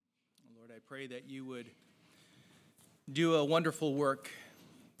pray that you would do a wonderful work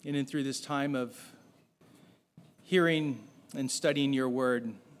in and through this time of hearing and studying your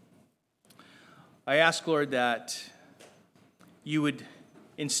word. I ask, Lord, that you would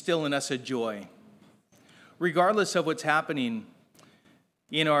instill in us a joy, regardless of what's happening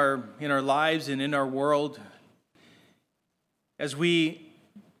in our lives and in our world. As we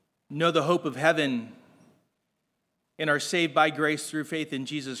know the hope of heaven and are saved by grace through faith in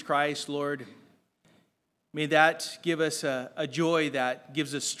Jesus Christ, Lord, may that give us a joy that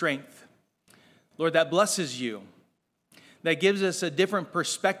gives us strength. Lord, that blesses you, that gives us a different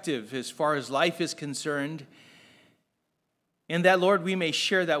perspective as far as life is concerned, and that, Lord, we may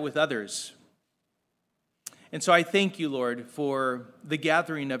share that with others. And so I thank you, Lord, for the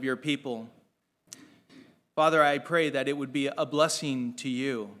gathering of your people. Father, I pray that it would be a blessing to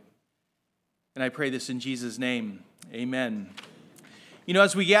you. And I pray this in Jesus' name. Amen. You know,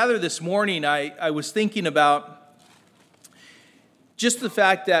 as we gather this morning, I was thinking about just the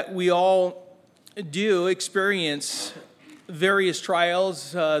fact that we all do experience various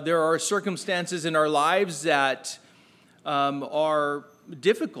trials. There are circumstances in our lives that are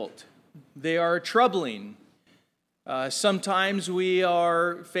difficult. They are troubling. Sometimes we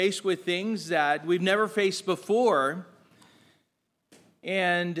are faced with things that we've never faced before,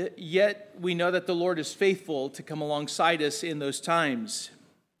 and yet we know that the Lord is faithful to come alongside us in those times.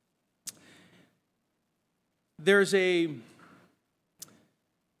 There's a kind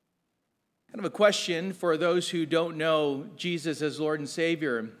of a question for those who don't know Jesus as Lord and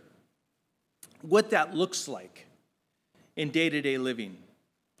Savior, what that looks like in day-to-day living.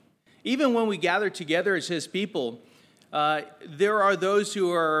 Even when we gather together as His people, there are those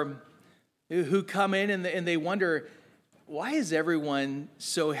who come in and they wonder, why is everyone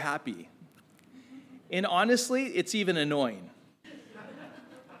so happy? And honestly, it's even annoying.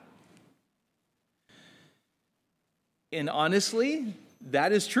 And honestly,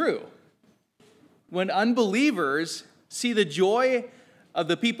 that is true. When unbelievers see the joy of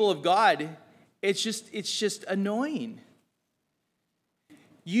the people of God, it's just annoying.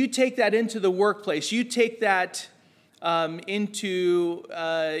 You take that into the workplace. You take that into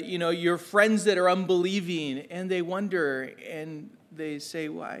your friends that are unbelieving, and they wonder and they say,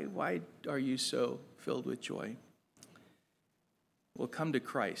 why are you so filled with joy? Well, come to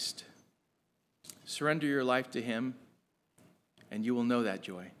Christ. Surrender your life to Him, and you will know that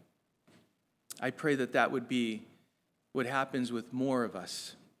joy. I pray that would be what happens with more of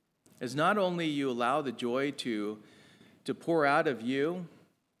us, as not only you allow the joy to pour out of you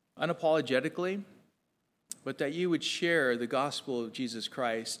unapologetically, but that you would share the gospel of Jesus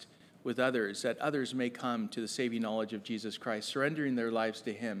Christ with others, that others may come to the saving knowledge of Jesus Christ, surrendering their lives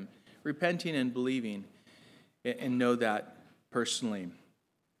to Him, repenting and believing, and know that personally.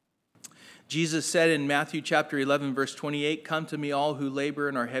 Jesus said in Matthew chapter 11, verse 28, "Come to me all who labor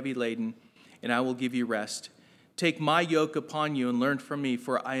and are heavy laden, and I will give you rest. Take my yoke upon you and learn from me,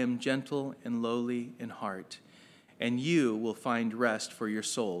 for I am gentle and lowly in heart, and you will find rest for your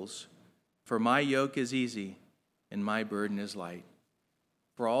souls. For my yoke is easy and my burden is light."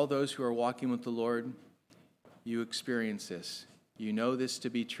 For all those who are walking with the Lord, you experience this. You know this to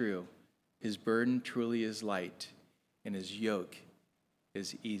be true. His burden truly is light and His yoke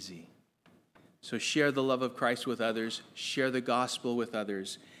is easy. So share the love of Christ with others, share the gospel with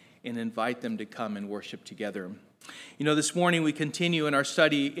others, and invite them to come and worship together. You know, this morning we continue in our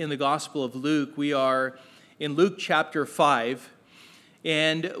study in the Gospel of Luke. We are in Luke chapter 5.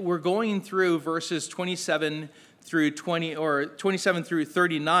 And we're going through verses 27 through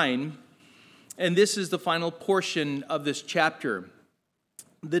 39, and this is the final portion of this chapter.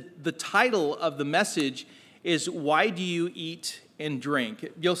 The title of the message is "Why Do You Eat and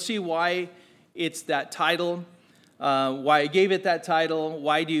Drink?" You'll see why it's that title, why I gave it that title.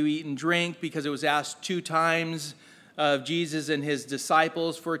 Why do you eat and drink? Because it was asked 2 times of Jesus and His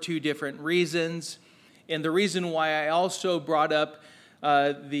disciples for 2 different reasons. And the reason why I also brought up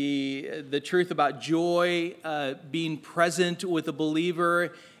the truth about joy being present with a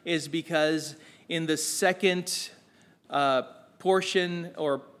believer is because in the second portion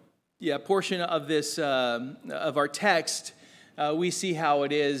of this of our text, we see how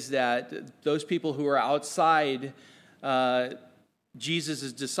it is that those people who are outside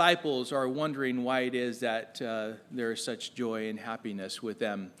Jesus' disciples are wondering why it is that there is such joy and happiness with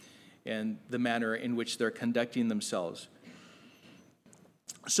them and the manner in which they're conducting themselves.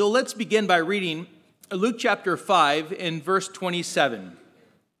 So let's begin by reading Luke chapter 5 and verse 27.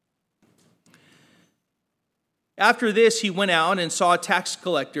 After this, he went out and saw a tax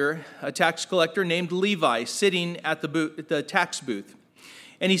collector named Levi, sitting at the tax booth.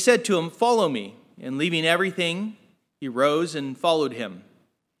 And he said to him, "Follow me." And leaving everything, he rose and followed him.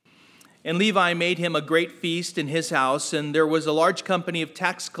 And Levi made him a great feast in his house, and there was a large company of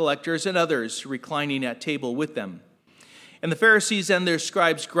tax collectors and others reclining at table with them. And the Pharisees and their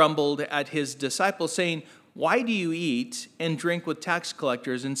scribes grumbled at his disciples, saying, "Why do you eat and drink with tax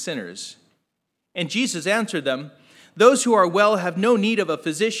collectors and sinners?" And Jesus answered them, "Those who are well have no need of a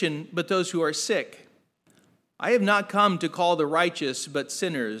physician, but those who are sick. I have not come to call the righteous, but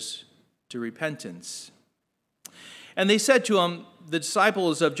sinners to repentance." And they said to him, "The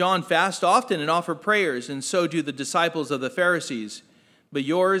disciples of John fast often and offer prayers, and so do the disciples of the Pharisees, but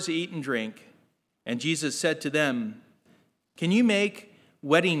yours eat and drink." And Jesus said to them, "Can you make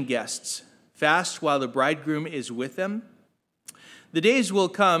wedding guests fast while the bridegroom is with them? The days will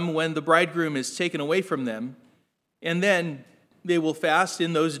come when the bridegroom is taken away from them, and then they will fast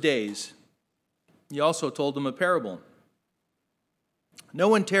in those days." He also told them a parable. "No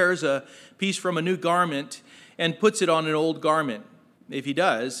one tears a piece from a new garment and puts it on an old garment. If he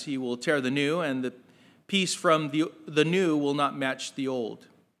does, he will tear the new, and the piece from the new will not match the old.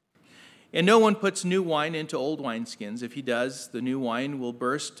 And no one puts new wine into old wineskins. If he does, the new wine will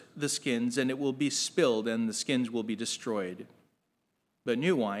burst the skins, and it will be spilled, and the skins will be destroyed. But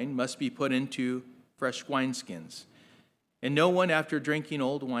new wine must be put into fresh wineskins. And no one, after drinking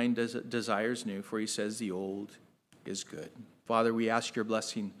old wine, desires new, for he says the old is good." Father, we ask your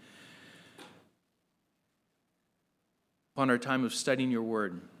blessing upon our time of studying your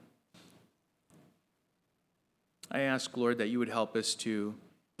word. I ask, Lord, that you would help us to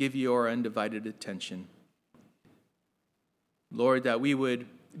give you our undivided attention. Lord, that we would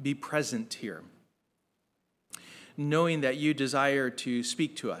be present here, knowing that you desire to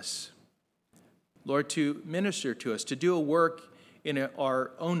speak to us. Lord, to minister to us, to do a work in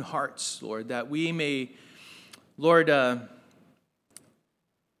our own hearts, Lord, that we may, Lord, have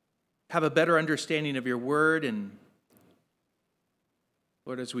a better understanding of your word, and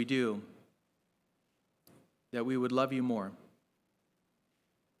Lord, as we do, that we would love you more.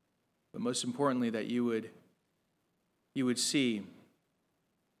 But most importantly, that you would see,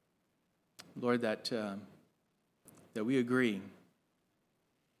 Lord, that we agree.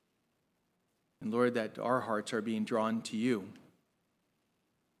 And Lord, that our hearts are being drawn to you.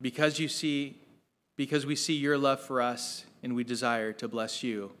 Because we see your love for us, and we desire to bless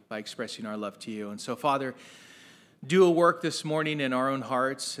you by expressing our love to you. And so, Father, do a work this morning in our own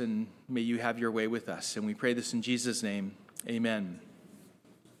hearts, and may you have your way with us. And we pray this in Jesus' name. Amen.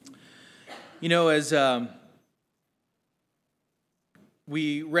 You know, as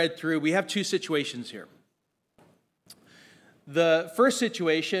we read through, we have two situations here. The first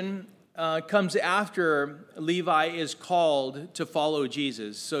situation comes after Levi is called to follow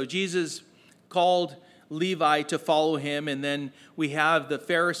Jesus. So Jesus called Levi to follow him, and then we have the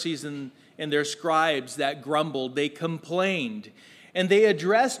Pharisees and their scribes that grumbled. They complained, and they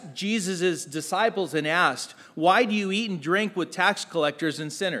addressed Jesus' disciples and asked, "Why do you eat and drink with tax collectors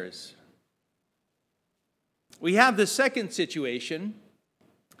and sinners?" We have the second situation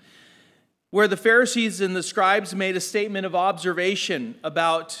where the Pharisees and the scribes made a statement of observation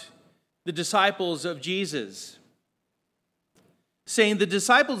about the disciples of Jesus, saying, "The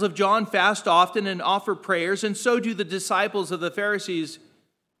disciples of John fast often and offer prayers, and so do the disciples of the Pharisees,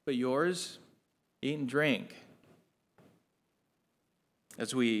 but yours eat and drink."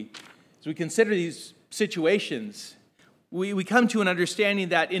 As we consider these situations, we come to an understanding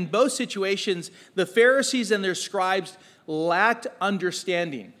that in both situations, the Pharisees and their scribes lacked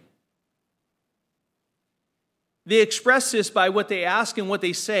understanding. They express this by what they ask and what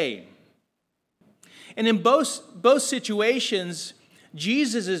they say. And in both situations,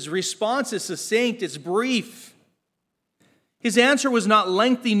 Jesus' response is succinct, it's brief. His answer was not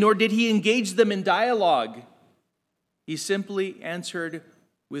lengthy, nor did he engage them in dialogue. He simply answered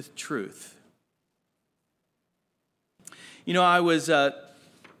with truth. You know, I was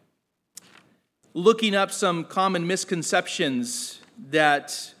looking up some common misconceptions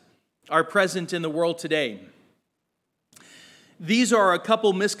that are present in the world today. These are a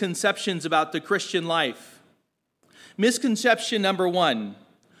couple misconceptions about the Christian life. Misconception number one: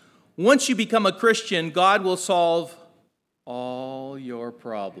 once you become a Christian, God will solve all your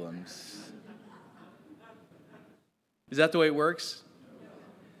problems. Is that the way it works?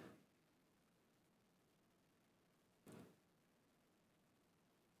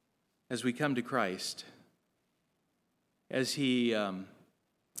 As we come to Christ, as he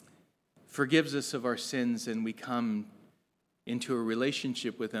forgives us of our sins, and we come into a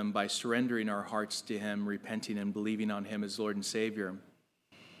relationship with him by surrendering our hearts to him, repenting and believing on him as Lord and Savior,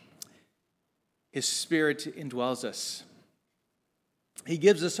 his Spirit indwells us. He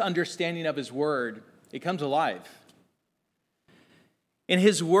gives us understanding of his word. It comes alive. And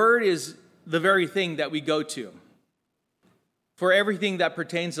his word is the very thing that we go to for everything that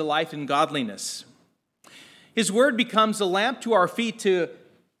pertains to life and godliness. His word becomes a lamp to our feet to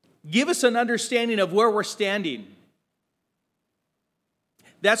give us an understanding of where we're standing.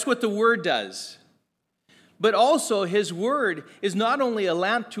 That's what the word does. But also, his word is not only a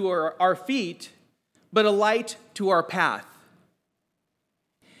lamp to our feet, but a light to our path.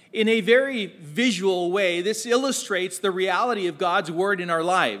 In a very visual way, this illustrates the reality of God's word in our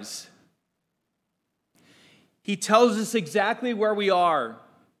lives. He tells us exactly where we are,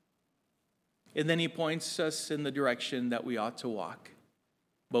 and then he points us in the direction that we ought to walk.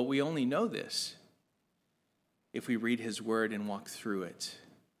 But we only know this if we read his word and walk through it.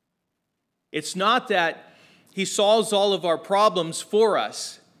 It's not that he solves all of our problems for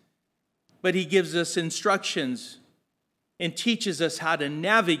us, but he gives us instructions and teaches us how to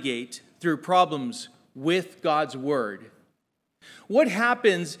navigate through problems with God's word. What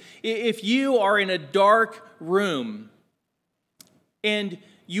happens if you are in a dark room and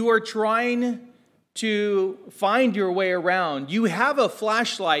you are trying to find your way around? You have a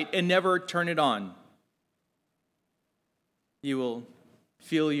flashlight and never turn it on. You will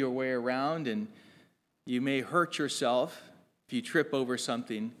feel your way around, and you may hurt yourself if you trip over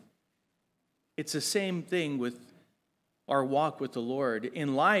something. It's the same thing with our walk with the Lord.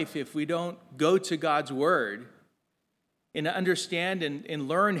 In life, if we don't go to God's word and understand and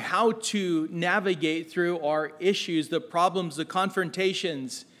learn how to navigate through our issues, the problems, the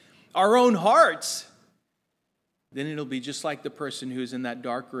confrontations, our own hearts, then it'll be just like the person who's in that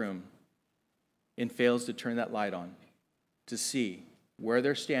dark room and fails to turn that light on to see where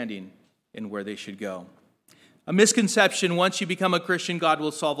they're standing and where they should go. A misconception: once you become a Christian, God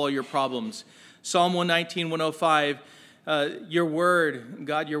will solve all your problems. Psalm 119, 105, your word,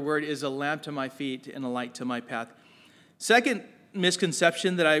 God, your word is a lamp to my feet and a light to my path. Second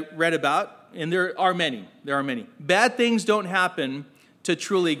misconception that I read about, and there are many. Bad things don't happen to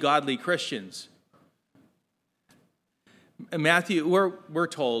truly godly Christians. Matthew, we're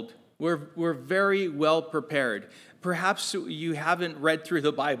told, we're very well prepared. Perhaps you haven't read through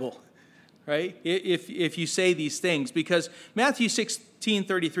the Bible, right? If you say these things, because Matthew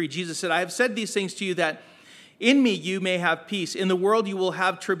 16:33, Jesus said, I have said these things to you that in me you may have peace. In the world you will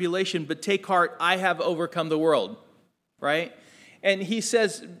have tribulation, but take heart, I have overcome the world, right? And he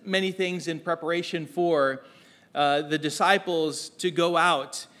says many things in preparation for the disciples to go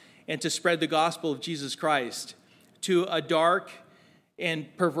out and to spread the gospel of Jesus Christ to a dark and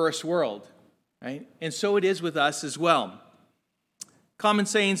perverse world, right? And so it is with us as well. Common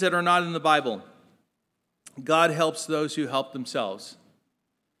sayings that are not in the Bible. God helps those who help themselves.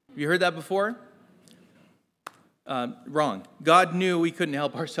 Have you heard that before? Wrong. God knew we couldn't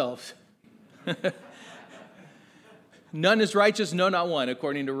help ourselves. None is righteous, no, not one,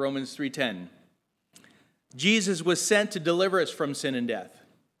 according to Romans 3:10. Jesus was sent to deliver us from sin and death.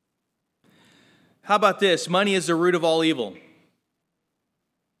 How about this? Money is the root of all evil.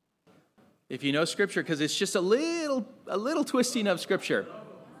 If you know Scripture, because it's just a little twisting of Scripture.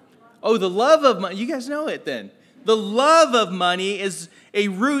 Oh, the love of money. You guys know it then. The love of money is a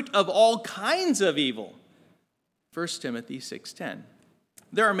root of all kinds of evil. 1 Timothy 6:10.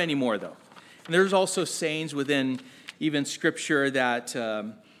 There are many more, though. And there's also sayings within even Scripture that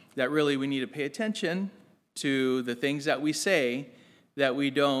really we need to pay attention to the things that we say, that we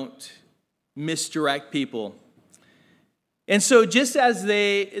don't misdirect people. And so just as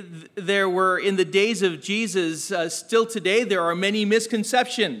there were in the days of Jesus, still today there are many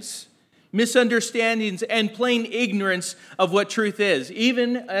misconceptions, misunderstandings, and plain ignorance of what truth is,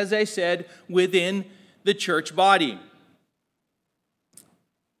 even, as I said, within the church body.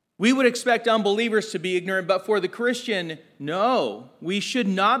 We would expect unbelievers to be ignorant, but for the Christian, no, we should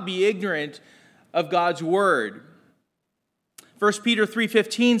not be ignorant of God's word. 1 Peter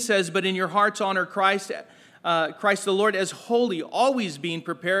 3:15 says, but in your hearts honor Christ the Lord as holy, always being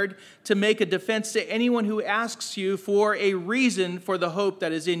prepared to make a defense to anyone who asks you for a reason for the hope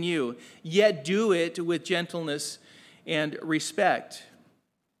that is in you, yet do it with gentleness and respect.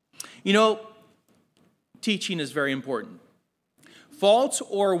 You know, teaching is very important. False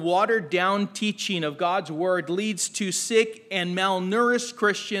or watered-down teaching of God's word leads to sick and malnourished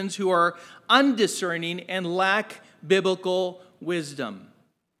Christians who are undiscerning and lack biblical wisdom.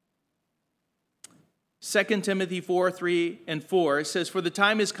 2 Timothy 4:3-4 says, for the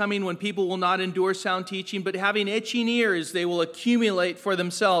time is coming when people will not endure sound teaching, but having itching ears, they will accumulate for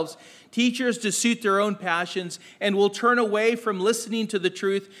themselves teachers to suit their own passions, and will turn away from listening to the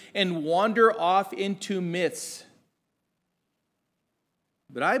truth and wander off into myths.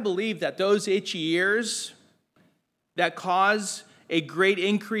 But I believe that those itchy ears that cause a great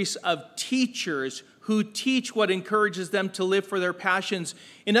increase of teachers who teach what encourages them to live for their passions.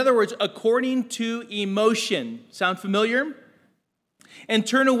 In other words, according to emotion. Sound familiar? And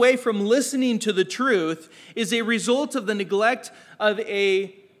turn away from listening to the truth is a result of the neglect of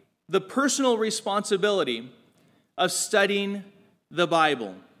the personal responsibility of studying the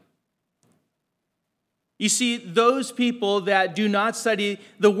Bible. You see, those people that do not study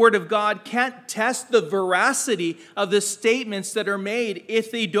the Word of God can't test the veracity of the statements that are made if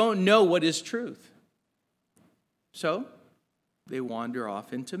they don't know what is truth. So, they wander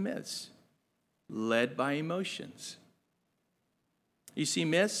off into myths, led by emotions. You see,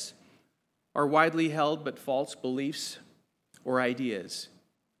 myths are widely held but false beliefs or ideas,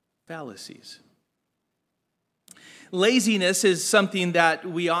 fallacies. Laziness is something that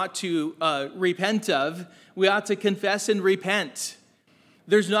we ought to repent of. We ought to confess and repent.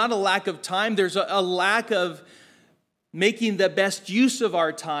 There's not a lack of time. There's a lack of making the best use of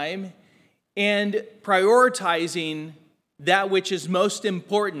our time and prioritizing that which is most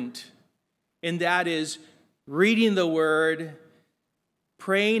important, and that is reading the Word,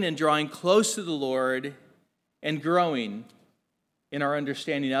 praying and drawing close to the Lord, and growing in our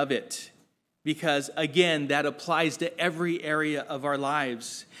understanding of it. Because, again, that applies to every area of our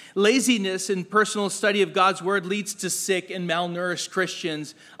lives. Laziness in personal study of God's Word leads to sick and malnourished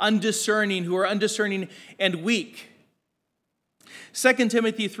Christians, who are undiscerning and weak. 2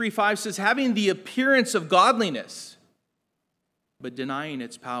 Timothy 3:5 says, having the appearance of godliness, but denying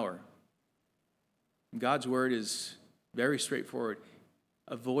its power. God's Word is very straightforward.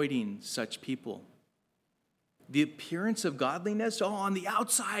 Avoiding such people. The appearance of godliness, on the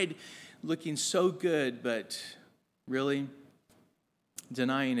outside, looking so good, but really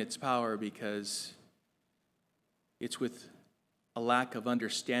denying its power because it's with a lack of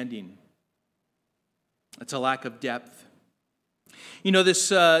understanding. It's a lack of depth. You know, this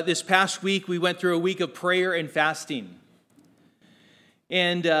past week, we went through a week of prayer and fasting.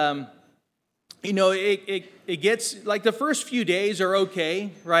 And, it gets, like the first few days are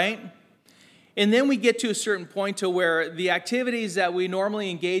okay, right? And then we get to a certain point to where the activities that we normally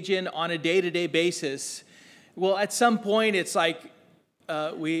engage in on a day-to-day basis, well, at some point, it's like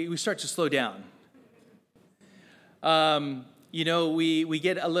we start to slow down. We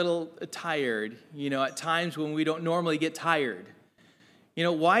get a little tired, at times when we don't normally get tired.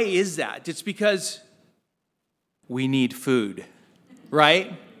 Why is that? It's because we need food,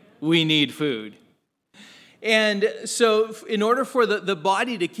 right? We need food. And so in order for the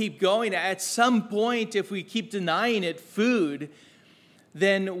body to keep going, at some point, if we keep denying it food,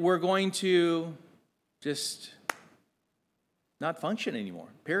 then we're going to just not function anymore,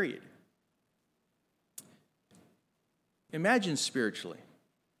 period. Imagine spiritually.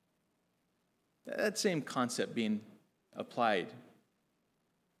 That same concept being applied.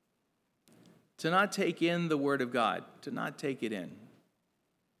 To not take in the Word of God, to not take it in.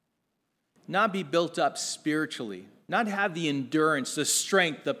 Not be built up spiritually, not have the endurance, the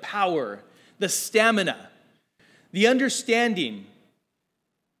strength, the power, the stamina, the understanding,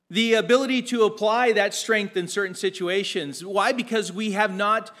 the ability to apply that strength in certain situations. Why? Because we have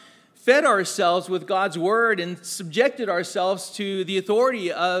not fed ourselves with God's Word and subjected ourselves to the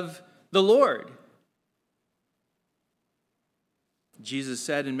authority of the Lord. Jesus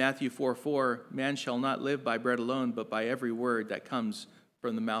said in Matthew 4:4, man shall not live by bread alone, but by every word that comes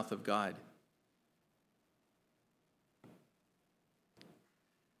from the mouth of God.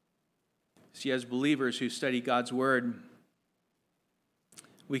 See, as believers who study God's Word,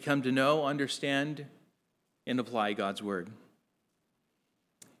 we come to know, understand, and apply God's Word.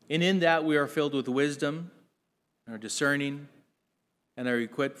 And in that we are filled with wisdom, are discerning, and are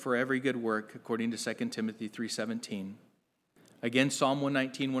equipped for every good work, according to 2 Timothy 3:17. Again, Psalm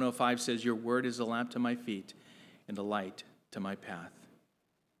 119, 105 says, your word is a lamp to my feet and a light to my path.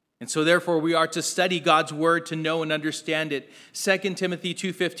 And so therefore we are to study God's Word to know and understand it. 2 Timothy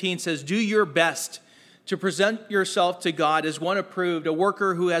 2:15 says, do your best to present yourself to God as one approved, a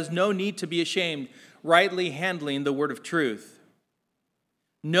worker who has no need to be ashamed, rightly handling the word of truth.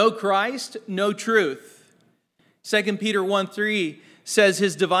 No Christ, no truth. 2 Peter 1:3 says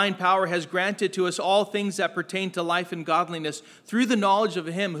his divine power has granted to us all things that pertain to life and godliness through the knowledge of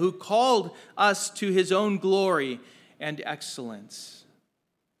him who called us to his own glory and excellence.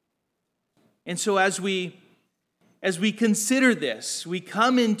 And so as we consider this, we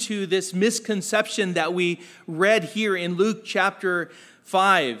come into this misconception that we read here in Luke chapter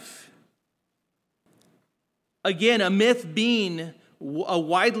 5. Again, a myth being a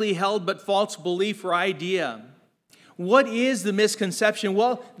widely held but false belief or idea. what is the misconception?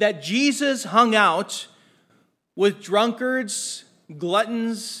 Well, that Jesus hung out with drunkards,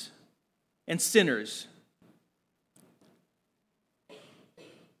 gluttons, and sinners.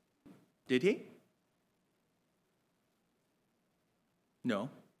 Did he? No.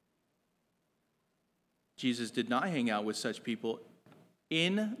 Jesus did not hang out with such people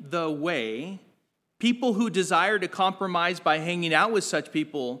in the way people who desire to compromise by hanging out with such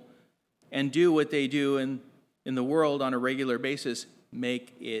people and do what they do in the world on a regular basis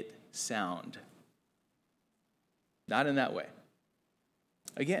make it sound. Not in that way.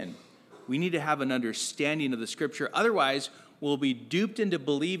 Again, we need to have an understanding of the Scripture. Otherwise, we'll be duped into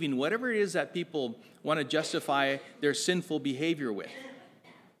believing whatever it is that people want to justify their sinful behavior with.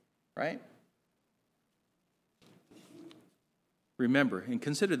 Right? Remember, and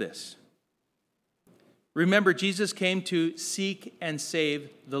consider this. Remember, Jesus came to seek and save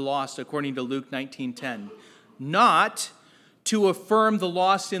the lost, according to Luke 19:10, not to affirm the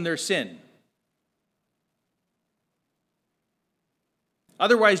lost in their sin.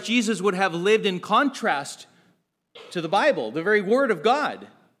 Otherwise, Jesus would have lived in contrast to the Bible, the very Word of God.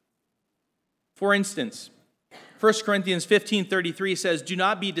 For instance, 1 Corinthians 15:33 says, "Do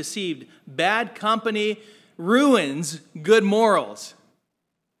not be deceived. Bad company ruins good morals."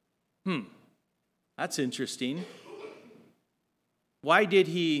 That's interesting. Why did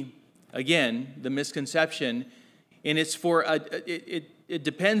he, again, the misconception, and it's for, it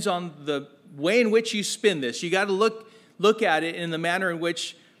depends on the way in which you spin this. You got to look at it in the manner in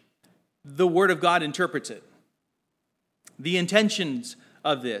which the Word of God interprets it. The intentions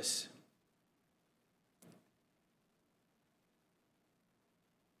of this.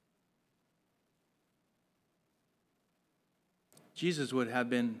 Jesus would have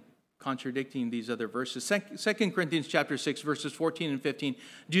been contradicting these other verses. 2 Corinthians chapter 6, verses 14 and 15.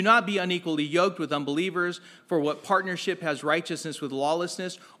 "Do not be unequally yoked with unbelievers, for what partnership has righteousness with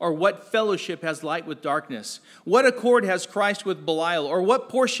lawlessness, or what fellowship has light with darkness? What accord has Christ with Belial, or what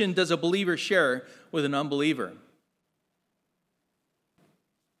portion does a believer share with an unbeliever?"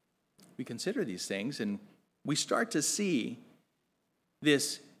 We consider these things, and we start to see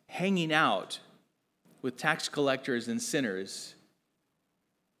this hanging out with tax collectors and sinners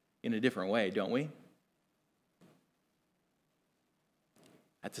in a different way, don't we?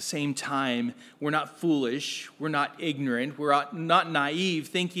 At the same time, we're not foolish, we're not ignorant, we're not naive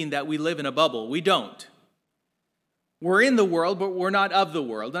thinking that we live in a bubble. We don't. We're in the world, but we're not of the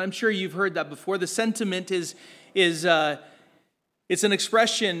world. And I'm sure you've heard that before. The sentiment is it's an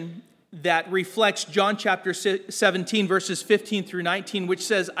expression that reflects John chapter 17, verses 15 through 19, which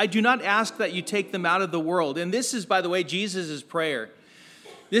says, "I do not ask that you take them out of the world." And this is, by the way, Jesus' prayer.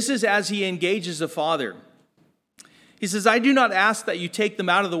 This is as he engages the Father. He says, "I do not ask that you take them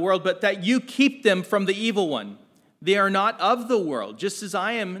out of the world, but that you keep them from the evil one. They are not of the world, just as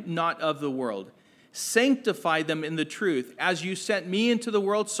I am not of the world. Sanctify them in the truth. As you sent me into the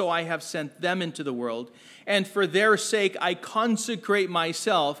world, so I have sent them into the world. And for their sake I consecrate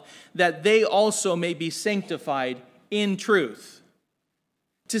myself, that they also may be sanctified in truth."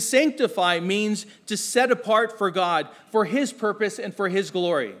 To sanctify means to set apart for God, for His purpose and for His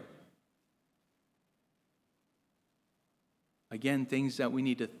glory. Again, things that we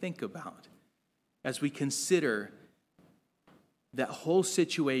need to think about as we consider that whole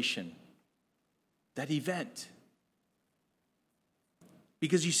situation, that event.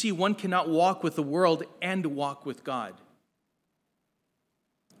 Because you see, one cannot walk with the world and walk with God.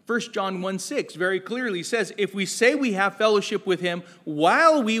 1 John 1:6 very clearly says, "If we say we have fellowship with Him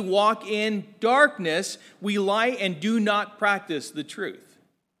while we walk in darkness, we lie and do not practice the truth."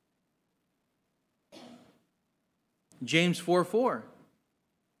 James 4:4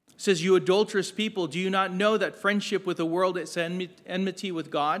 says, "You adulterous people, do you not know that friendship with the world is enmity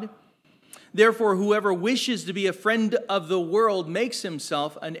with God? Therefore, whoever wishes to be a friend of the world makes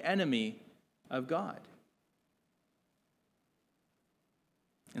himself an enemy of God."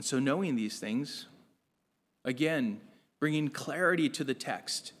 And so knowing these things, again, bringing clarity to the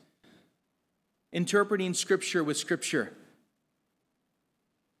text, interpreting Scripture with Scripture,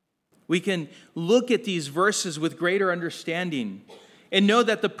 we can look at these verses with greater understanding and know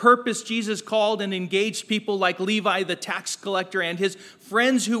that the purpose Jesus called and engaged people like Levi the tax collector and his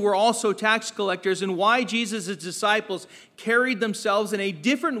friends who were also tax collectors, and why Jesus' disciples carried themselves in a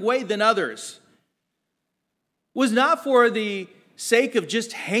different way than others, was not for the sake of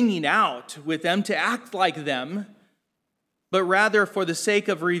just hanging out with them, to act like them, but rather for the sake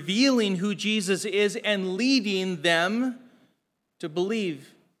of revealing who Jesus is and leading them to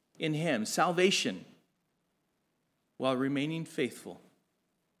believe in Him, salvation, while remaining faithful,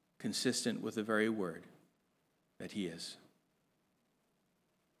 consistent with the very Word. that he is.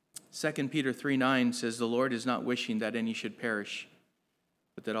 2 Peter 3:9 says, "The Lord is not wishing that any should perish,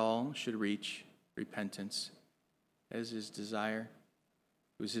 but that all should reach repentance." That is his desire.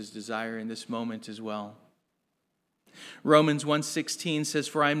 It was his desire in this moment as well. Romans 1:16 says,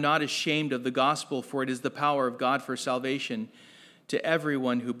 "For I am not ashamed of the gospel, for it is the power of God for salvation to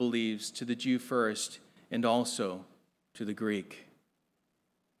everyone who believes, to the Jew first, and also to the Greek."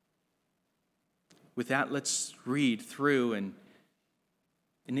 With that, let's read through and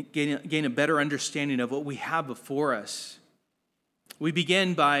gain a better understanding of what we have before us. We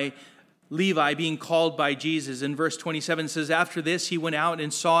begin by Levi being called by Jesus. In verse 27 it says, "After this he went out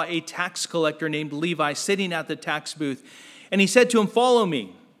and saw a tax collector named Levi sitting at the tax booth. And he said to him, 'Follow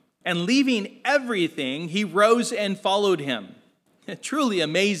me.' And leaving everything, he rose and followed him." Truly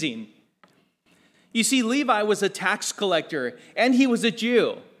amazing. You see, Levi was a tax collector, and he was a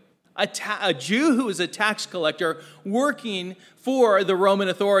Jew. A Jew who was a tax collector working for the Roman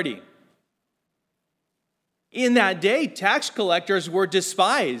authority. In that day, tax collectors were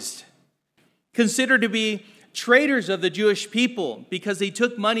despised, considered to be traitors of the Jewish people because they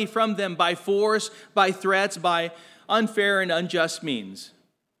took money from them by force, by threats, by unfair and unjust means.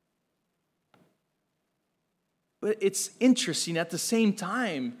 But it's interesting, at the same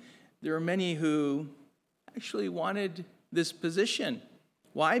time, there are many who actually wanted this position.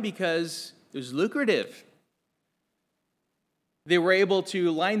 Why? Because it was lucrative. They were able to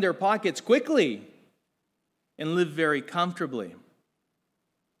line their pockets quickly and live very comfortably.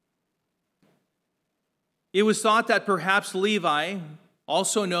 It was thought that perhaps Levi,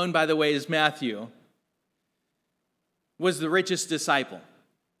 also known by the way as Matthew, was the richest disciple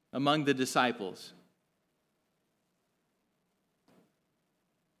among the disciples.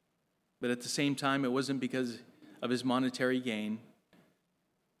 But at the same time, it wasn't because of his monetary gain,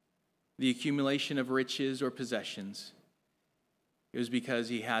 the accumulation of riches or possessions. It was because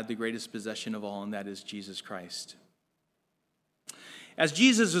he had the greatest possession of all, and that is Jesus Christ. As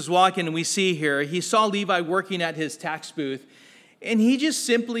Jesus was walking, and we see here, he saw Levi working at his tax booth, and he just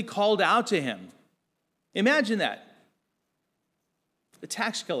simply called out to him. Imagine that. The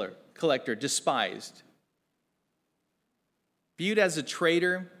tax collector, despised, viewed as a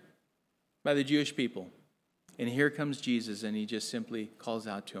traitor by the Jewish people. And here comes Jesus, and he just simply calls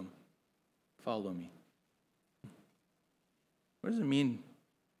out to him, "Follow me." What does it mean?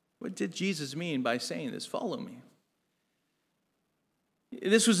 What did Jesus mean by saying this? Follow me.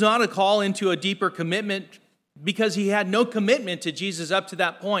 This was not a call into a deeper commitment because he had no commitment to Jesus up to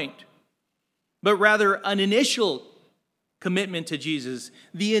that point, but rather an initial commitment to Jesus,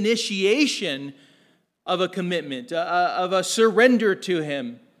 the initiation of a commitment, of a surrender to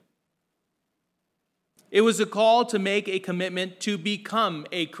him. It was a call to make a commitment to become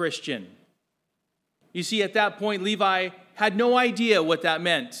a Christian. You see, at that point, Levi had no idea what that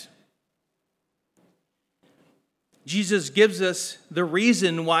meant. Jesus gives us the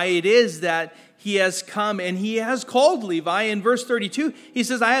reason why it is that he has come and he has called Levi. In verse 32, he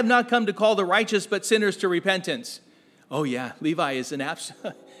says, "I have not come to call the righteous, but sinners to repentance." Oh yeah, Levi is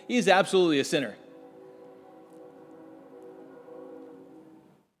he is absolutely a sinner.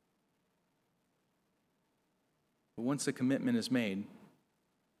 But once the commitment is made,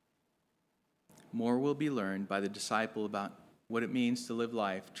 more will be learned by the disciple about what it means to live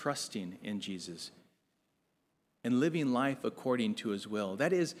life trusting in Jesus and living life according to his will.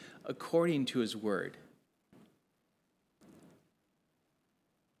 That is, according to his word.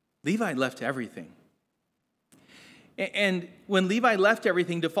 Levi left everything. And when Levi left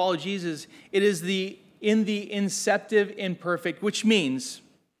everything to follow Jesus, it is in the inceptive imperfect, which means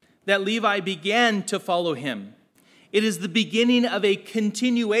that Levi began to follow him. It is the beginning of a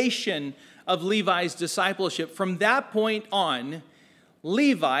continuation of Levi's discipleship. From that point on,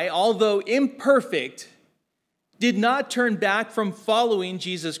 Levi, although imperfect, did not turn back from following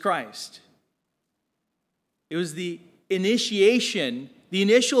Jesus Christ. It was the initiation, the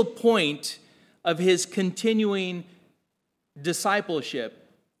initial point of his continuing discipleship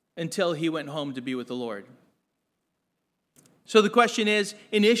until he went home to be with the Lord. So the question is,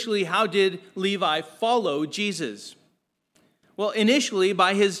 initially, how did Levi follow Jesus? Well, initially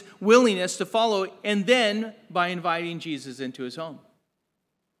by his willingness to follow, and then by inviting Jesus into his home.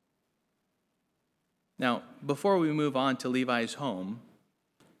 Now, before we move on to Levi's home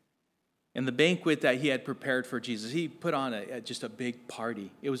and the banquet that he had prepared for Jesus, he put on just a big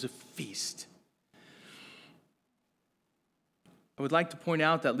party. It was a feast. I would like to point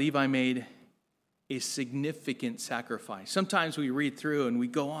out that Levi made a significant sacrifice. Sometimes we read through and we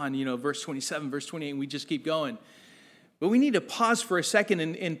go on, verse 27, verse 28, and we just keep going. But we need to pause for a second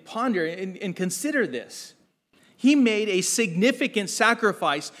and ponder and consider this. He made a significant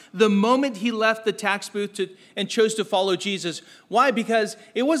sacrifice the moment he left the tax booth and chose to follow Jesus. Why? Because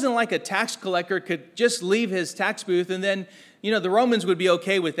it wasn't like a tax collector could just leave his tax booth and then, the Romans would be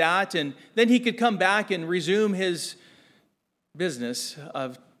okay with that, and then he could come back and resume his business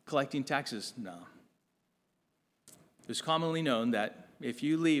of collecting taxes. No. It was commonly known that if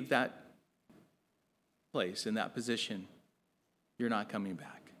you leave that place in that position, you're not coming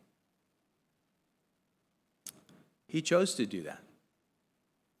back. He chose to do that.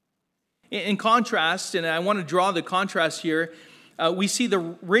 In contrast, and I want to draw the contrast here, we see the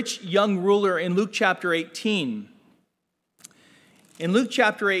rich young ruler in Luke chapter 18. In Luke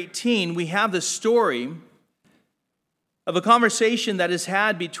chapter 18, we have the story of a conversation that is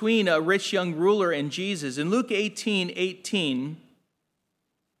had between a rich young ruler and Jesus. In Luke 18:18,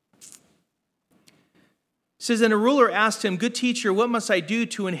 it says, "And a ruler asked him, 'Good teacher, what must I do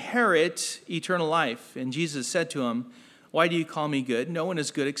to inherit eternal life?' And Jesus said to him, 'Why do you call me good? No one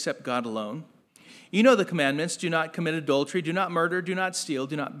is good except God alone. You know the commandments: do not commit adultery, do not murder, do not steal,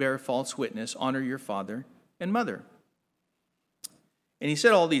 do not bear false witness, honor your father and mother.' And he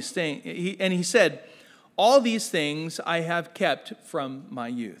said all these things, he said, 'All these things I have kept from my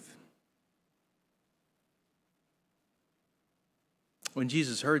youth.'" When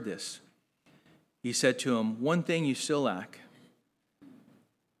Jesus heard this, he said to him, "One thing you still lack.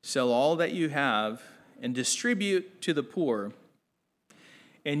 Sell all that you have and distribute to the poor,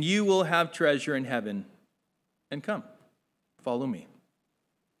 and you will have treasure in heaven. And come, follow me."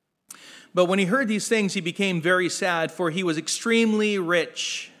 But when he heard these things, he became very sad, for he was extremely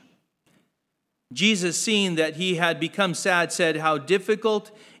rich. Jesus, seeing that he had become sad, said, "How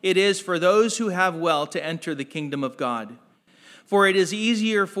difficult it is for those who have wealth to enter the kingdom of God. For it is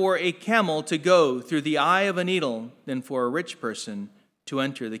easier for a camel to go through the eye of a needle than for a rich person to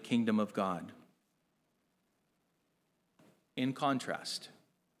enter the kingdom of God." In contrast,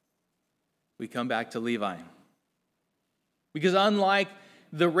 we come back to Levi. Because unlike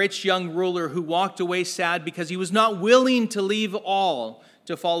the rich young ruler who walked away sad because he was not willing to leave all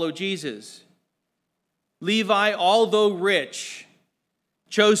to follow Jesus, Levi, although rich,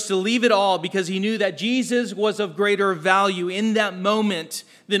 chose to leave it all because he knew that Jesus was of greater value in that moment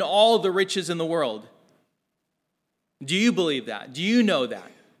than all the riches in the world. Do you believe that? Do you know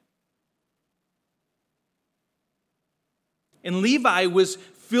that? And Levi was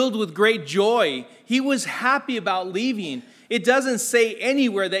filled with great joy. He was happy about leaving. It doesn't say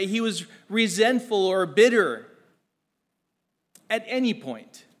anywhere that he was resentful or bitter at any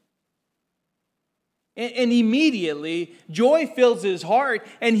point. And immediately, joy fills his heart,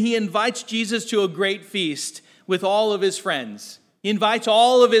 and he invites Jesus to a great feast with all of his friends. He invites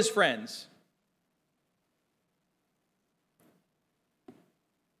all of his friends.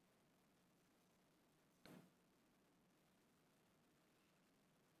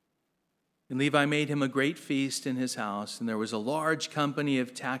 And Levi made him a great feast in his house, and there was a large company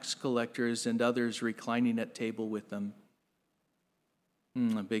of tax collectors and others reclining at table with them.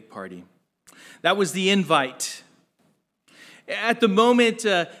 A big party. That was the invite. At the moment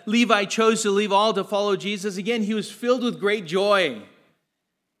Levi chose to leave all to follow Jesus, again, he was filled with great joy.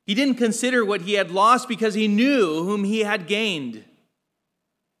 He didn't consider what he had lost because he knew whom he had gained.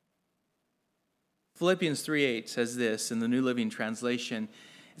 Philippians 3:8 says this in the New Living Translation.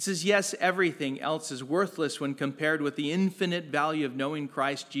 It says, "Yes, everything else is worthless when compared with the infinite value of knowing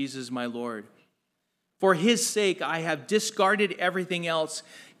Christ Jesus my Lord. For his sake I have discarded everything else,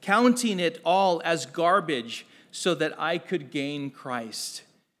 counting it all as garbage so that I could gain Christ."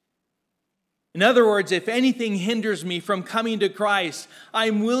 In other words, if anything hinders me from coming to Christ,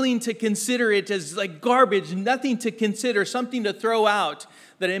 I'm willing to consider it as like garbage, nothing to consider, something to throw out,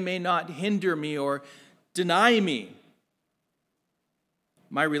 that it may not hinder me or deny me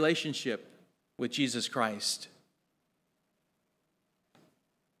my relationship with Jesus Christ.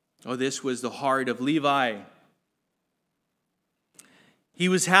 Oh, this was the heart of Levi. He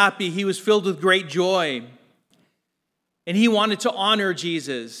was happy. He was filled with great joy. And he wanted to honor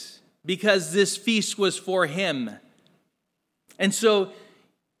Jesus because this feast was for him. And so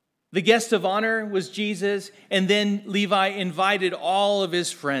the guest of honor was Jesus, and then Levi invited all of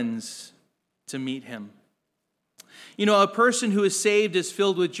his friends to meet him. You know, a person who is saved is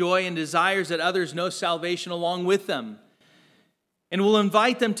filled with joy and desires that others know salvation along with them, and will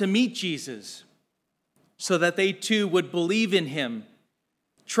invite them to meet Jesus so that they too would believe in him,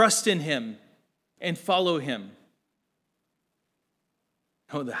 trust in him, and follow him.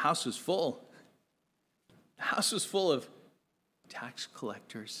 Oh, the house was full. The house was full of tax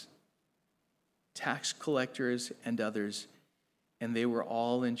collectors and others, and they were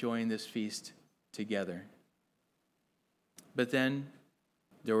all enjoying this feast together. But then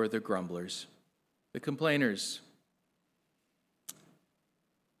there were the grumblers, the complainers.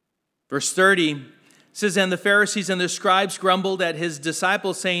 Verse 30 says, "And the Pharisees and the scribes grumbled at his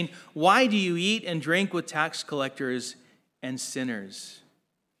disciples, saying, 'Why do you eat and drink with tax collectors and sinners?'"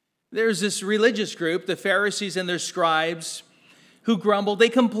 There's this religious group, the Pharisees and their scribes, who grumbled. They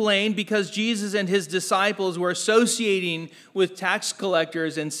complained because Jesus and his disciples were associating with tax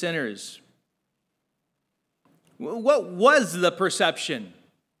collectors and sinners. What was the perception?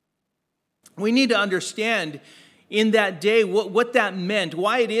 We need to understand in that day what that meant,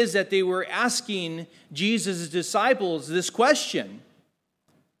 why it is that they were asking Jesus' disciples this question.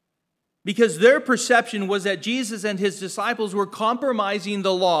 Because their perception was that Jesus and his disciples were compromising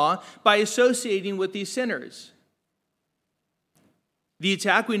the law by associating with these sinners. The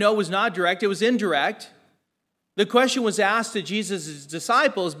attack, we know, was not direct, it was indirect. The question was asked to Jesus'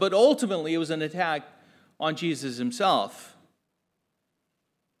 disciples, but ultimately it was an attack on Jesus himself.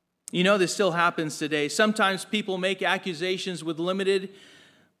 You know, this still happens today. Sometimes people make accusations with limited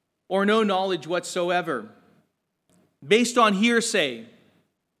or no knowledge whatsoever, based on hearsay,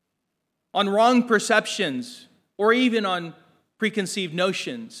 on wrong perceptions, or even on preconceived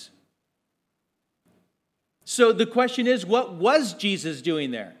notions. So the question is, what was Jesus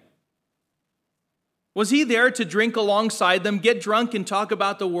doing there? Was he there to drink alongside them, get drunk and talk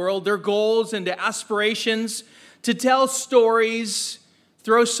about the world, their goals and aspirations, to tell stories,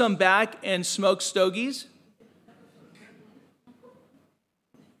 throw some back, and smoke stogies?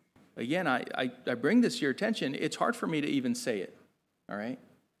 Again, I bring this to your attention. It's hard for me to even say it, all right?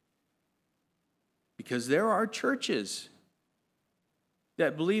 Because there are churches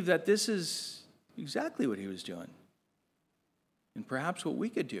that believe that this is exactly what he was doing. And perhaps what we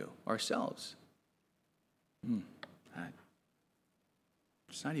could do ourselves.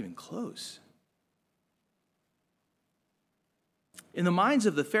 It's not even close. In the minds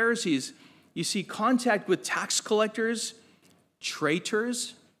of the Pharisees, you see contact with tax collectors,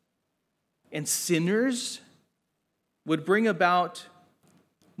 traitors, and sinners would bring about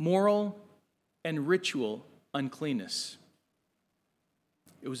moral and ritual uncleanness.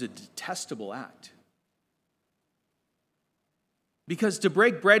 It was a detestable act. Because to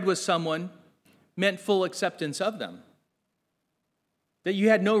break bread with someone meant full acceptance of them. That you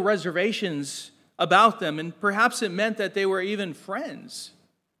had no reservations about them, and perhaps it meant that they were even friends.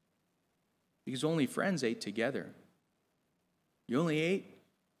 Because only friends ate together. You only ate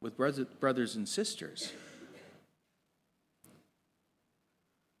with brothers and sisters.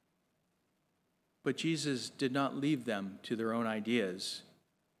 But Jesus did not leave them to their own ideas,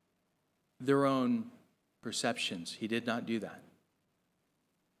 their own perceptions. He did not do that.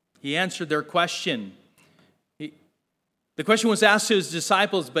 He answered their question. The question was asked to his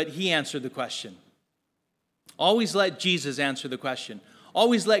disciples, but he answered the question. Always let Jesus answer the question.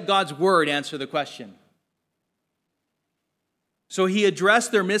 Always let God's word answer the question. So he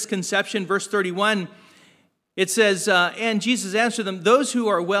addressed their misconception. Verse 31, it says, and Jesus answered them, "Those who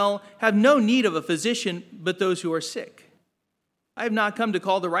are well have no need of a physician, but those who are sick. I have not come to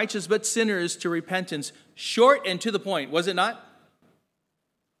call the righteous, but sinners to repentance." Short and to the point, was it not?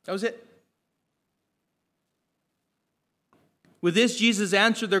 That was it. With this, Jesus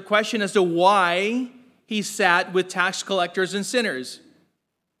answered their question as to why he sat with tax collectors and sinners.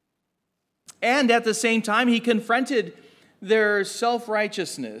 And at the same time, he confronted their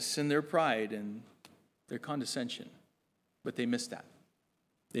self-righteousness and their pride and their condescension. But they missed that.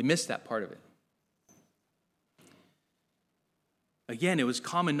 They missed that part of it. Again, it was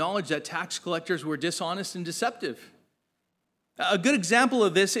common knowledge that tax collectors were dishonest and deceptive. A good example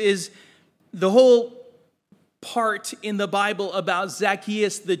of this is the whole part in the Bible about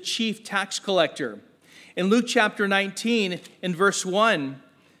Zacchaeus, the chief tax collector. In Luke chapter 19, in verse 1,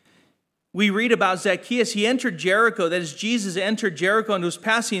 we read about Zacchaeus. He entered Jericho, that is, Jesus entered Jericho and was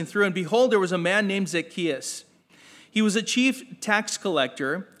passing through, and behold, there was a man named Zacchaeus. He was a chief tax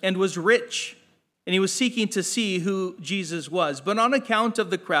collector and was rich, and he was seeking to see who Jesus was. But on account of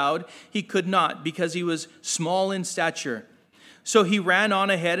the crowd, he could not, because he was small in stature. So he ran on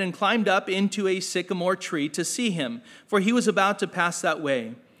ahead and climbed up into a sycamore tree to see him, for he was about to pass that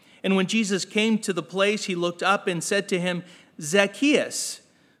way. And when Jesus came to the place, he looked up and said to him, "Zacchaeus,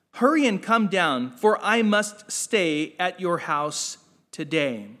 hurry and come down, for I must stay at your house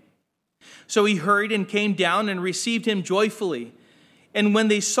today." So he hurried and came down and received him joyfully. And when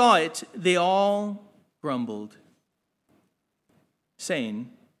they saw it, they all grumbled,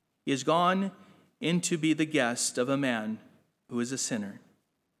 saying, "He is gone in to be the guest of a man who is a sinner."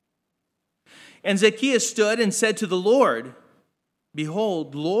 And Zacchaeus stood and said to the Lord,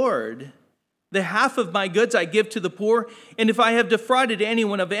 "Behold, Lord, The half of my goods I give to the poor, and if I have defrauded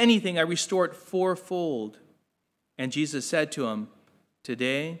anyone of anything, I restore it fourfold." And Jesus said to him,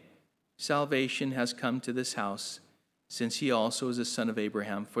 "Today salvation has come to this house, since he also is a son of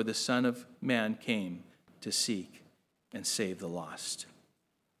Abraham, for the Son of Man came to seek and save the lost."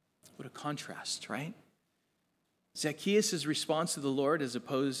 What a contrast, right? Zacchaeus' response to the Lord as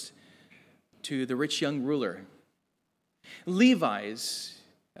opposed to the rich young ruler. Levi's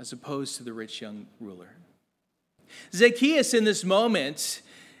as opposed to the rich young ruler. Zacchaeus in this moment,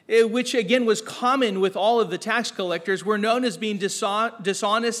 which again was common with all of the tax collectors, were known as being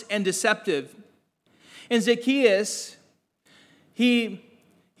dishonest and deceptive. And Zacchaeus, he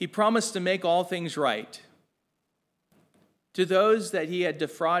promised to make all things right. To those that he had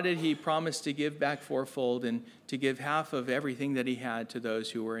defrauded, he promised to give back fourfold and to give half of everything that he had to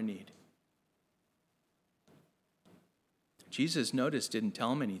those who were in need. Jesus, notice, didn't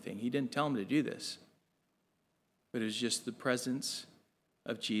tell him anything. He didn't tell him to do this. But it was just the presence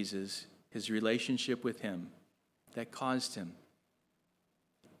of Jesus, his relationship with him, that caused him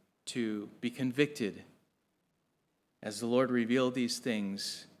to be convicted as the Lord revealed these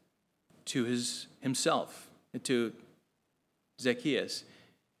things to himself, to Zacchaeus,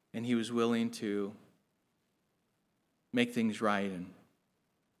 and he was willing to make things right and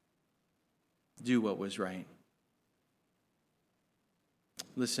do what was right.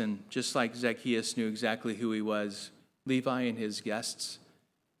 Listen, just like Zacchaeus knew exactly who he was, Levi and his guests,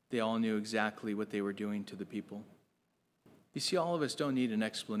 they all knew exactly what they were doing to the people. You see, all of us don't need an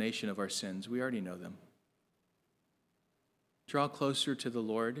explanation of our sins. We already know them. Draw closer to the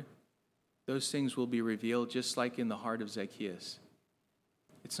Lord. Those things will be revealed just like in the heart of Zacchaeus.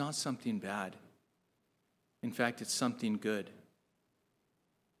 It's not something bad. In fact, it's something good.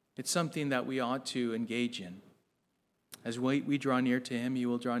 It's something that we ought to engage in. As we draw near to him, he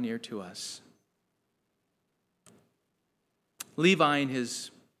will draw near to us. Levi and his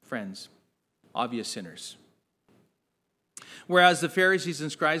friends, obvious sinners. Whereas the Pharisees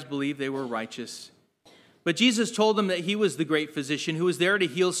and scribes believed they were righteous. But Jesus told them that he was the great physician who was there to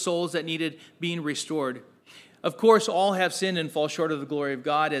heal souls that needed being restored. Of course, all have sinned and fall short of the glory of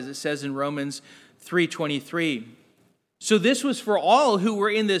God, as it says in Romans 3:23. So this was for all who were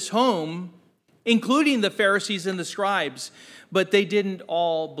in this home, including the Pharisees and the scribes, but they didn't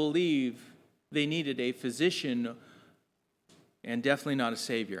all believe they needed a physician and definitely not a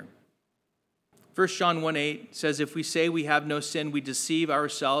savior. 1 John 1:8 says, "If we say we have no sin, we deceive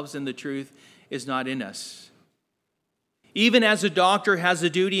ourselves and the truth is not in us." Even as a doctor has a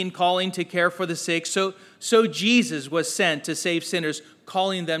duty and calling to care for the sick, so Jesus was sent to save sinners,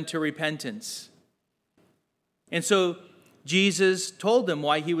 calling them to repentance. And so Jesus told them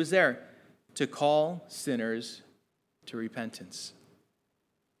why he was there, to call sinners to repentance.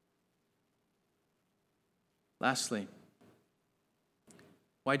 Lastly,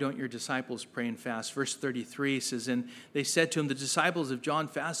 why don't your disciples pray and fast? Verse 33 says, "And they said to him, the disciples of John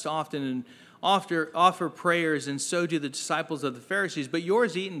fast often and offer prayers, and so do the disciples of the Pharisees, but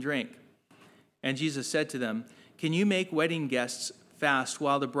yours eat and drink." And Jesus said to them, "Can you make wedding guests fast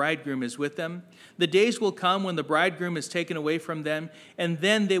while the bridegroom is with them? The days will come when the bridegroom is taken away from them, and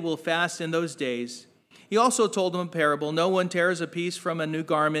then they will fast in those days." He also told them a parable. "No one tears a piece from a new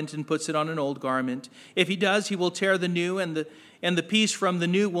garment and puts it on an old garment. If he does, he will tear the new, and the piece from the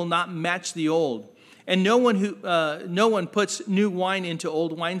new will not match the old. And no one puts new wine into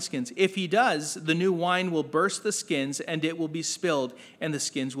old wineskins. If he does, the new wine will burst the skins, and it will be spilled, and the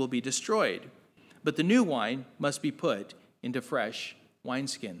skins will be destroyed. But the new wine must be put into fresh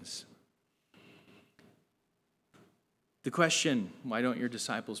wineskins." The question, why don't your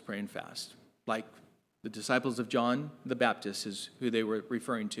disciples pray and fast? Like the disciples of John the Baptist is who they were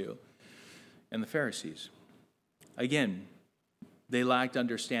referring to, and the Pharisees. Again, they lacked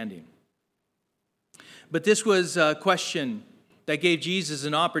understanding. But this was a question that gave Jesus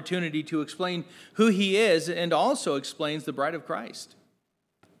an opportunity to explain who he is, and also explains the bride of Christ,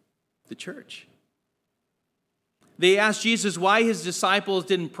 the church. They asked Jesus why his disciples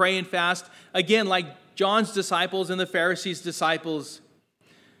didn't pray and fast, again, like John's disciples and the Pharisees' disciples.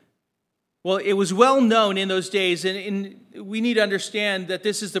 Well, it was well known in those days, and we need to understand that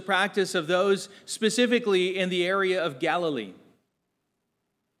this is the practice of those specifically in the area of Galilee.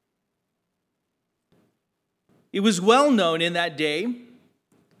 It was well known in that day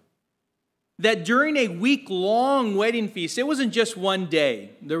that during a week-long wedding feast, it wasn't just one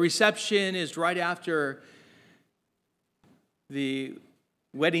day. The reception is right after the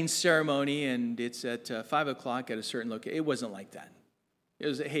wedding ceremony, and it's at 5 o'clock at a certain location. It wasn't like that. It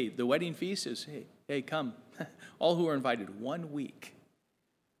was, hey, the wedding feast is, hey, come. All who are invited, 1 week.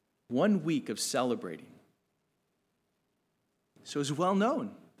 1 week of celebrating. So it's well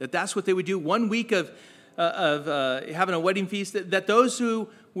known that that's what they would do. 1 week of having a wedding feast, that those who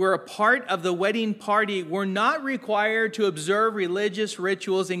were a part of the wedding party were not required to observe religious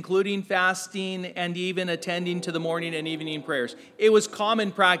rituals, including fasting and even attending to the morning and evening prayers. It was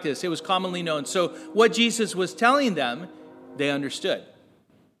common practice. It was commonly known. So what Jesus was telling them, they understood.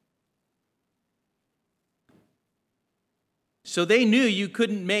 So they knew you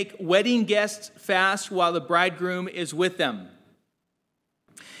couldn't make wedding guests fast while the bridegroom is with them.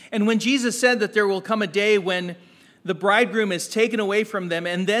 And when Jesus said that there will come a day when the bridegroom is taken away from them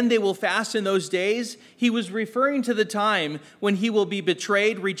and then they will fast in those days, he was referring to the time when he will be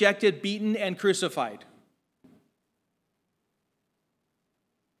betrayed, rejected, beaten, and crucified.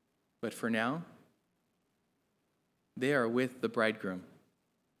 But for now, they are with the bridegroom.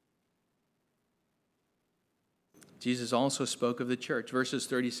 Jesus also spoke of the church, verses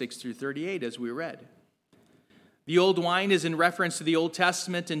 36 through 38, as we read. The old wine is in reference to the Old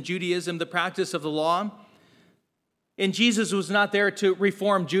Testament and Judaism, the practice of the law. And Jesus was not there to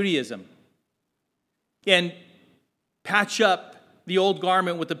reform Judaism and patch up the old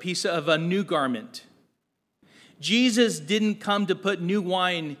garment with a piece of a new garment. Jesus didn't come to put new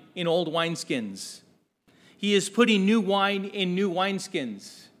wine in old wineskins. He is putting new wine in new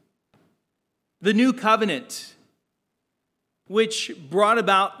wineskins. The new covenant, which brought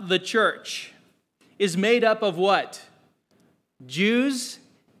about the church, is made up of what? Jews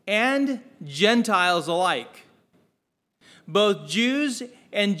and Gentiles alike. Both Jews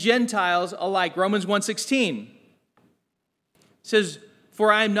and Gentiles alike. Romans 1:16 says,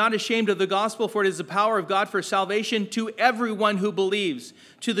 "For I am not ashamed of the gospel, for it is the power of God for salvation to everyone who believes,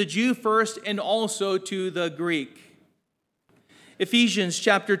 to the Jew first and also to the Greek." Ephesians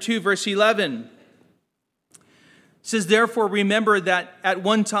chapter 2, verse 11 says, "Therefore remember that at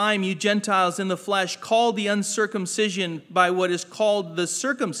one time you Gentiles in the flesh, called the uncircumcision by what is called the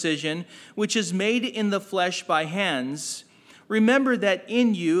circumcision, which is made in the flesh by hands. Remember that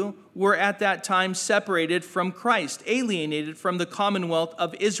in you were at that time separated from Christ, alienated from the commonwealth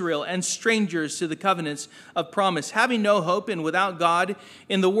of Israel, and strangers to the covenants of promise, having no hope and without God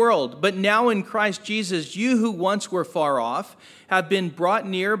in the world. But now in Christ Jesus, you who once were far off have been brought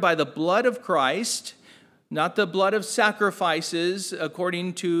near by the blood of Christ," not the blood of sacrifices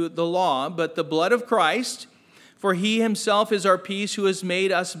according to the law, but the blood of Christ. "For he himself is our peace, who has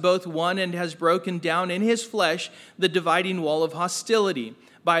made us both one and has broken down in his flesh the dividing wall of hostility,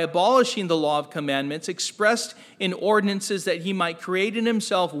 by abolishing the law of commandments expressed in ordinances, that he might create in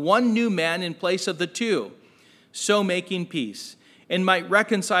himself one new man in place of the two, so making peace, and might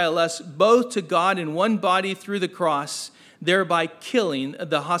reconcile us both to God in one body through the cross, thereby killing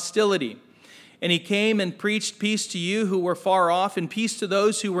the hostility. And he came and preached peace to you who were far off, and peace to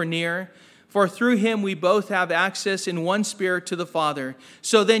those who were near. For through him we both have access in one spirit to the Father.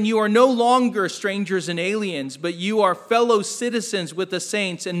 So then you are no longer strangers and aliens, but you are fellow citizens with the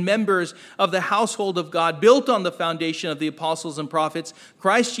saints and members of the household of God, built on the foundation of the apostles and prophets,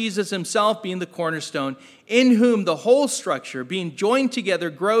 Christ Jesus himself being the cornerstone, in whom the whole structure, being joined together,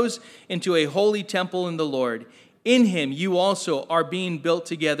 grows into a holy temple in the Lord. In him you also are being built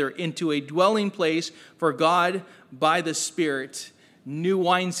together into a dwelling place for God by the Spirit." New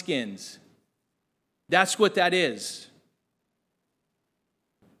wineskins. That's what that is.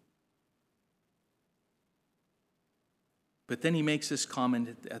 But then he makes this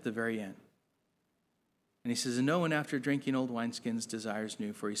comment at the very end. And he says, "And no one after drinking old wineskins desires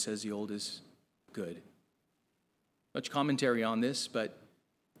new, for he says the old is good." Much commentary on this, but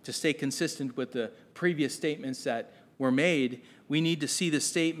to stay consistent with the previous statements that were made, we need to see the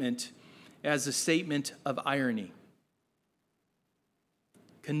statement as a statement of irony,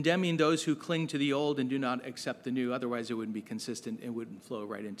 condemning those who cling to the old and do not accept the new. Otherwise, it wouldn't be consistent. It wouldn't flow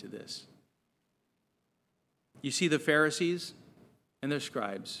right into this. You see the Pharisees and their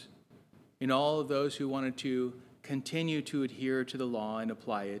scribes, and all of those who wanted to continue to adhere to the law and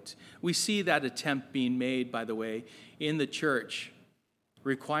apply it. We see that attempt being made, by the way, in the church,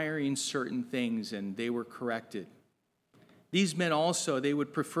 requiring certain things, and they were corrected. These men also, they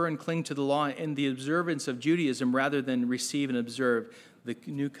would prefer and cling to the law and the observance of Judaism rather than receive and observe the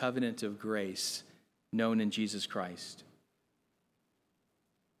new covenant of grace known in Jesus Christ.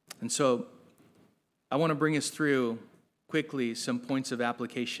 And so I want to bring us through quickly some points of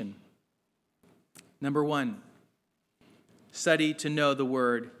application. Number one, study to know the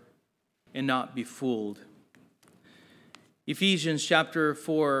word and not be fooled. Ephesians chapter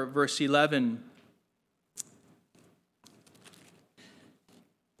 4, verse 11.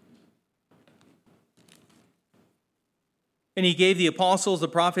 And he gave the apostles, the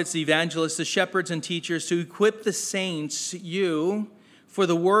prophets, the evangelists, the shepherds, and teachers to equip the saints, you, for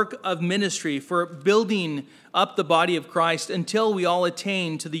the work of ministry, for building up the body of Christ until we all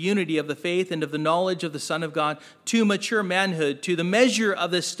attain to the unity of the faith and of the knowledge of the Son of God, to mature manhood, to the measure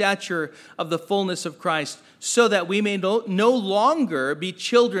of the stature of the fullness of Christ, so that we may no longer be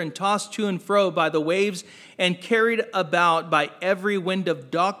children tossed to and fro by the waves and carried about by every wind of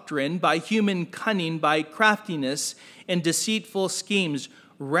doctrine, by human cunning, by craftiness and deceitful schemes.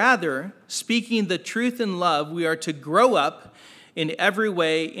 Rather, speaking the truth in love, we are to grow up in every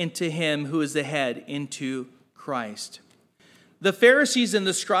way into him who is the head, into Christ. The Pharisees and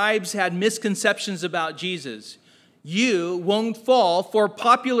the scribes had misconceptions about Jesus. You won't fall for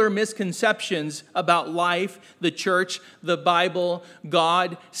popular misconceptions about life, the church, the Bible,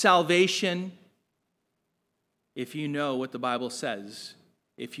 God, salvation, if you know what the Bible says,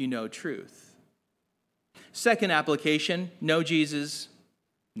 if you know truth. Second application, no Jesus,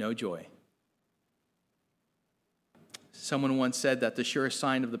 no joy. Someone once said that the surest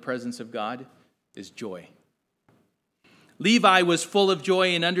sign of the presence of God is joy. Levi was full of joy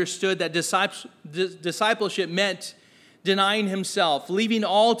and understood that discipleship meant denying himself, leaving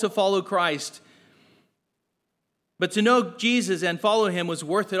all to follow Christ. But to know Jesus and follow him was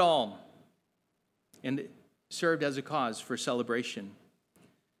worth it all and served as a cause for celebration.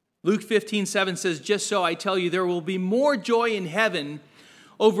 Luke 15:7 says, "Just so I tell you, there will be more joy in heaven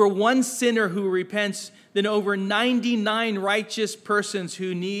over one sinner who repents than over 99 righteous persons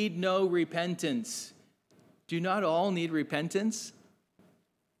who need no repentance." Do not all need repentance?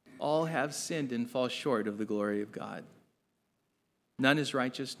 All have sinned and fall short of the glory of God. None is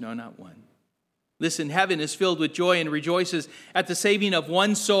righteous, no, not one. Listen, heaven is filled with joy and rejoices at the saving of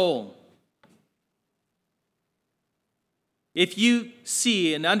one soul. If you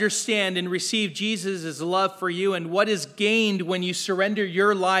see and understand and receive Jesus' love for you and what is gained when you surrender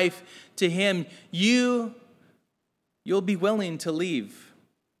your life to him, you'll be willing to leave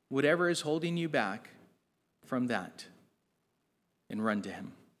whatever is holding you back from that and run to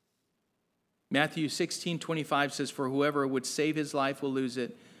him. Matthew 16:25 says, "For whoever would save his life will lose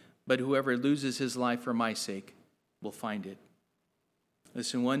it, but whoever loses his life for my sake will find it."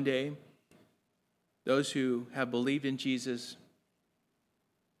 Listen, one day, those who have believed in Jesus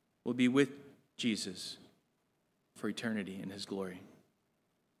will be with Jesus for eternity in his glory.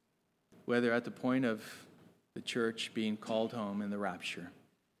 Whether at the point of the church being called home in the rapture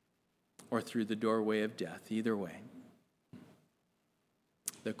or through the doorway of death, either way.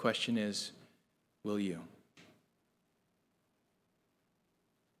 The question is, will you?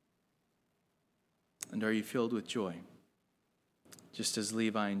 And are you filled with joy? Just as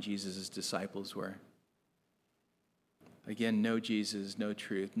Levi and Jesus' disciples were. Again, no Jesus, no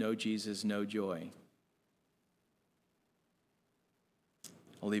truth. No Jesus, no joy.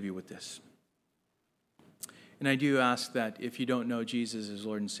 I'll leave you with this. And I do ask that if you don't know Jesus as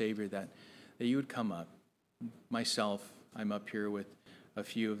Lord and Savior, that you would come up. Myself, I'm up here with a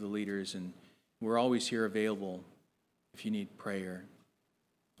few of the leaders, and we're always here available if you need prayer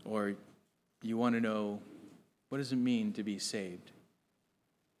or you want to know what does it mean to be saved.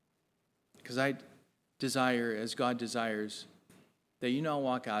 Because I desire, as God desires, that you not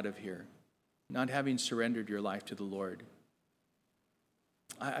walk out of here not having surrendered your life to the Lord.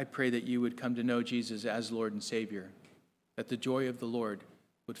 I pray that you would come to know Jesus as Lord and Savior, that the joy of the Lord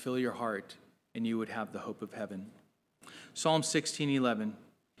would fill your heart and you would have the hope of heaven. Psalm 16:11,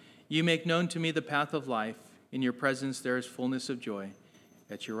 "You make known to me the path of life. In your presence there is fullness of joy.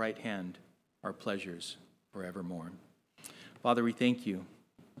 At your right hand are pleasures forevermore." Father, we thank you.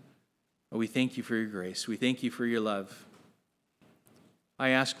 We thank you for your grace. We thank you for your love. I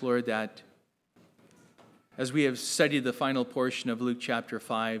ask, Lord, that as we have studied the final portion of Luke chapter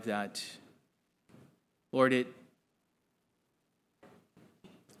 5, that, Lord, it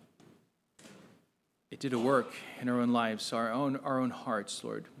did a work in our own lives, our own hearts,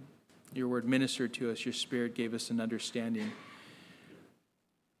 Lord. Your word ministered to us. Your Spirit gave us an understanding.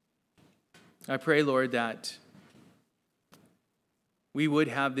 I pray, Lord, that we would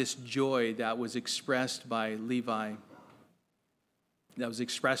have this joy that was expressed by Levi, that was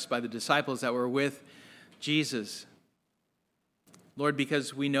expressed by the disciples that were with Jesus. Lord,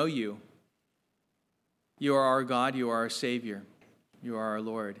 because we know you. You are our God. You are our Savior. You are our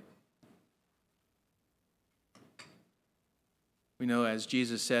Lord. We know, as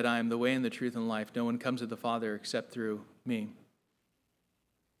Jesus said, "I am the way and the truth and life. No one comes to the Father except through me."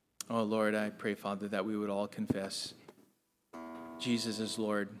 Oh, Lord, I pray, Father, that we would all confess Jesus is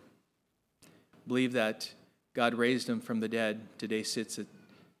Lord. Believe that God raised him from the dead. Today sits at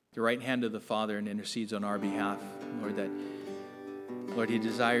the right hand of the Father and intercedes on our behalf. Lord, that Lord, he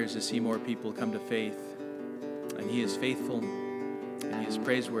desires to see more people come to faith. And he is faithful, and he is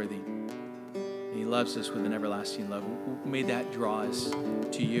praiseworthy. And he loves us with an everlasting love. May that draw us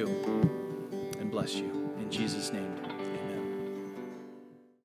to you and bless you. In Jesus' name.